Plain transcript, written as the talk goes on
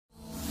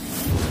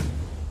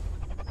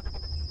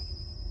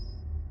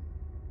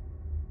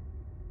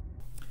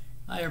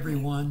Hi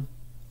everyone,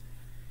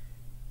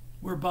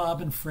 we're Bob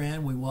and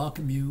Fran. We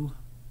welcome you.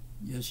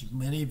 As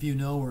many of you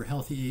know, we're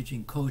healthy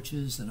aging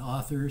coaches and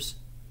authors.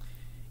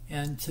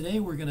 And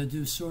today we're going to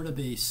do sort of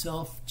a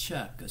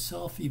self-check, a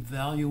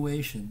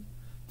self-evaluation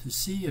to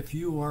see if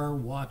you are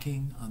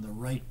walking on the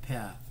right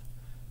path.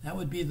 That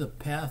would be the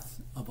path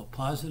of a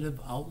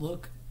positive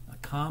outlook, a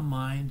calm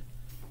mind,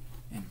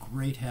 and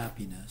great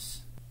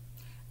happiness.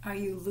 Are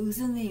you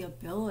losing the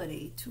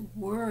ability to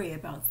worry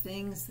about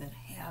things that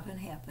haven't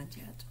happened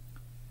yet?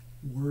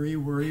 Worry,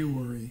 worry,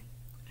 worry.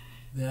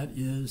 That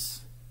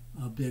is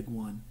a big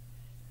one.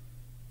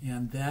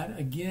 And that,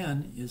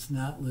 again, is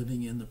not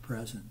living in the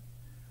present.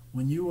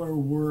 When you are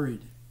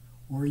worried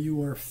or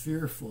you are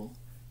fearful,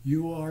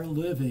 you are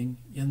living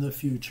in the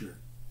future.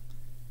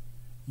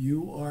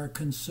 You are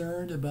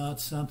concerned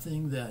about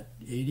something that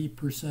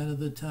 80% of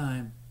the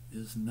time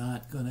is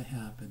not going to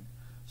happen.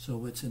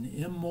 So it's an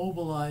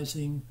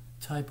immobilizing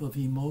type of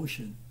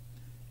emotion.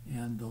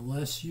 And the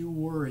less you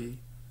worry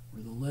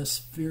or the less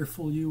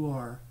fearful you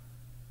are,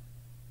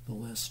 the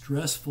less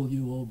stressful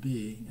you will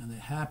be, and the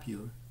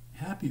happier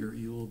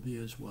you will be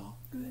as well.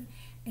 Good.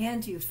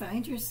 And you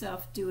find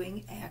yourself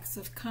doing acts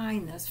of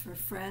kindness for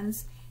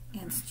friends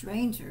and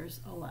strangers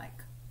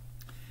alike.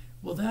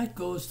 Well, that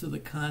goes to the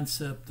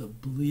concept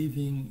of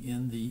believing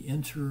in the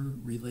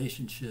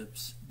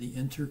interrelationships, the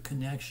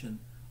interconnection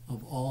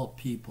of all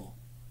people.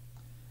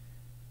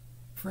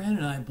 Fran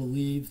and I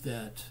believe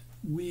that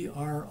we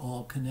are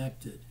all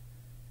connected,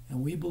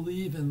 and we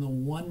believe in the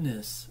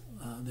oneness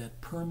that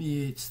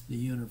permeates the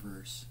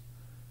universe.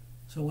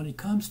 So when it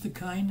comes to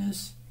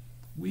kindness,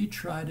 we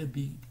try to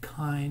be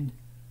kind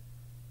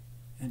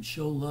and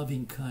show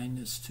loving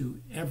kindness to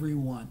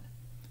everyone,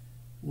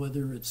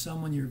 whether it's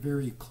someone you're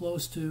very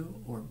close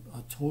to, or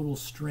a total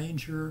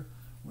stranger,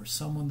 or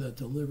someone that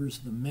delivers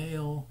the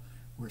mail,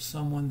 or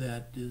someone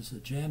that is a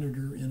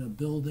janitor in a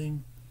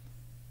building.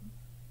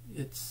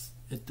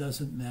 It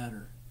doesn't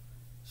matter.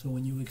 So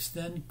when you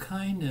extend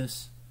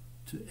kindness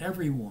to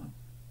everyone,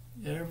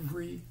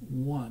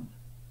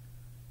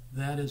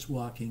 that is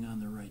walking on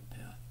the right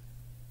path.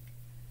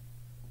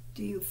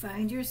 Do you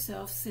find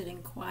yourself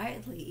sitting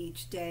quietly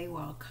each day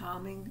while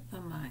calming the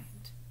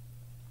mind?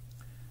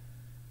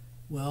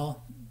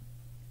 Well,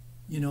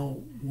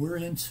 we're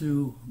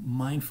into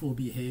mindful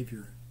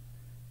behavior.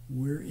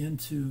 We're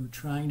into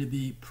trying to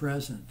be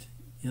present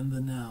in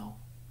the now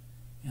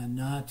and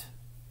not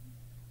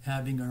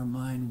having our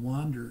mind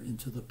wander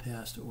into the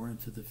past or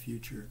into the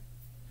future.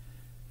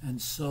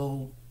 And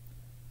so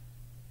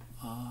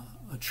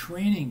a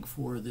training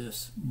for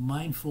this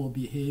mindful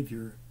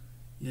behavior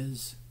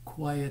is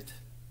quiet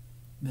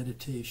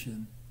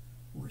meditation,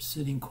 or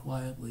sitting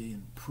quietly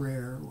in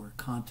prayer or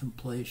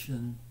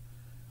contemplation,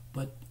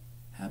 but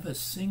have a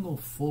single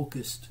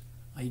focused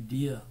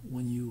idea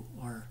when you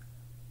are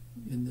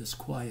in this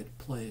quiet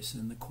place,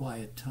 in the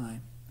quiet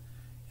time.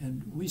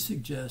 And we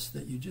suggest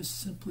that you just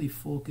simply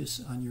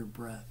focus on your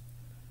breath,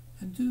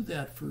 and do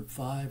that for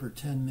 5 or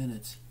 10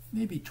 minutes,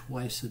 maybe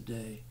twice a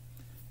day.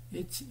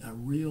 It's a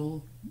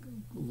real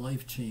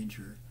life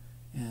changer,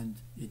 and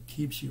it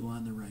keeps you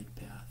on the right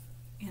path.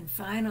 And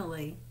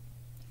finally,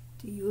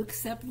 do you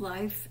accept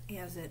life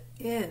as it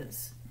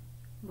is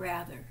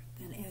rather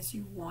than as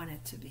you want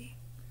it to be?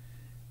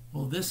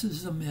 Well, this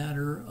is a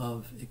matter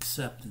of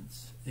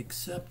acceptance.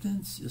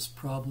 Acceptance is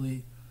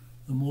probably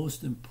the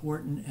most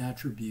important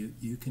attribute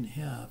you can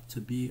have to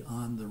be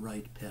on the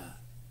right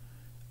path.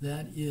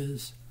 That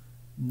is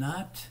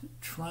not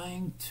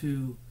trying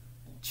to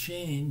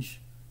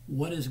change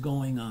what is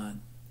going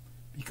on,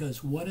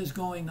 because what is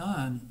going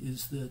on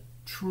is the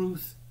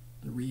truth,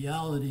 the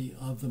reality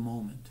of the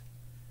moment.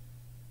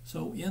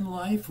 So in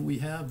life we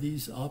have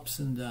these ups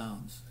and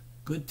downs,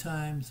 good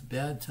times,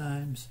 bad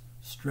times,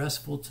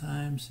 stressful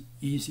times,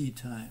 easy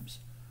times.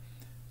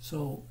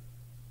 So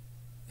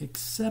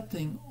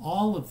accepting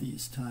all of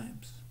these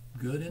times,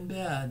 good and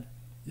bad,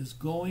 is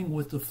going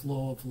with the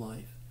flow of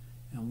life.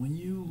 And when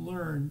you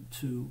learn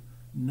to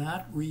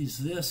not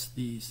resist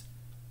these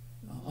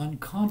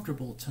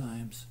uncomfortable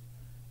times,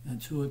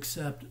 and to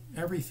accept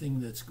everything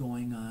that's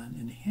going on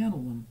and handle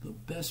them the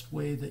best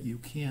way that you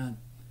can,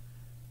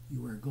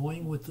 you are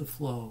going with the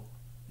flow,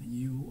 and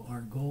you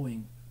are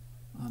going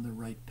on the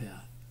right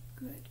path.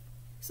 Good.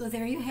 So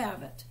there you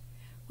have it.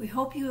 We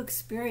hope you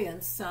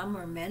experience some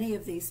or many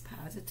of these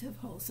positive,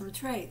 wholesome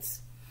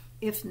traits.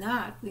 If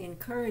not, we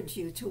encourage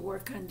you to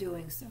work on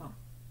doing so.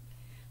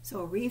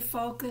 So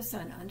refocus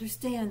on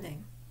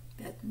understanding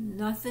that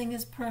nothing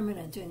is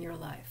permanent in your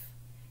life,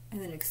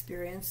 and that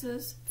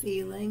experiences,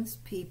 feelings,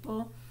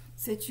 people,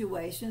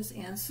 situations,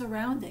 and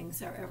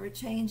surroundings are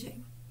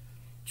ever-changing.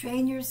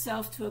 Train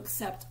yourself to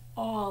accept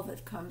all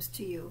that comes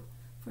to you,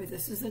 for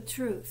this is the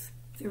truth,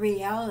 the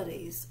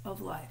realities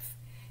of life.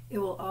 It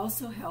will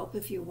also help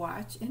if you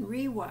watch and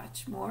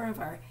re-watch more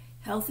of our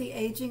Healthy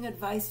Aging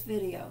Advice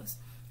videos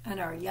on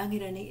our Young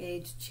at Any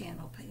Age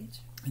channel page.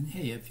 And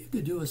hey, if you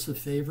could do us a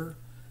favor,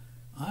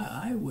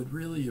 I would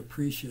really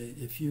appreciate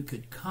if you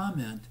could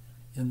comment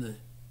in the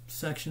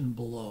section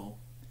below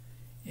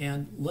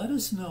And let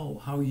us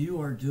know how you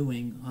are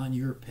doing on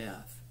your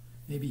path.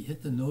 Maybe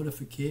hit the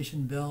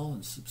notification bell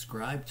and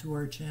subscribe to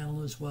our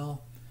channel as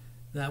well.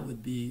 That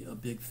would be a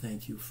big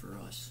thank you for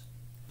us.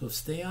 So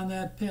stay on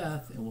that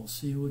path, and we'll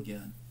see you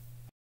again.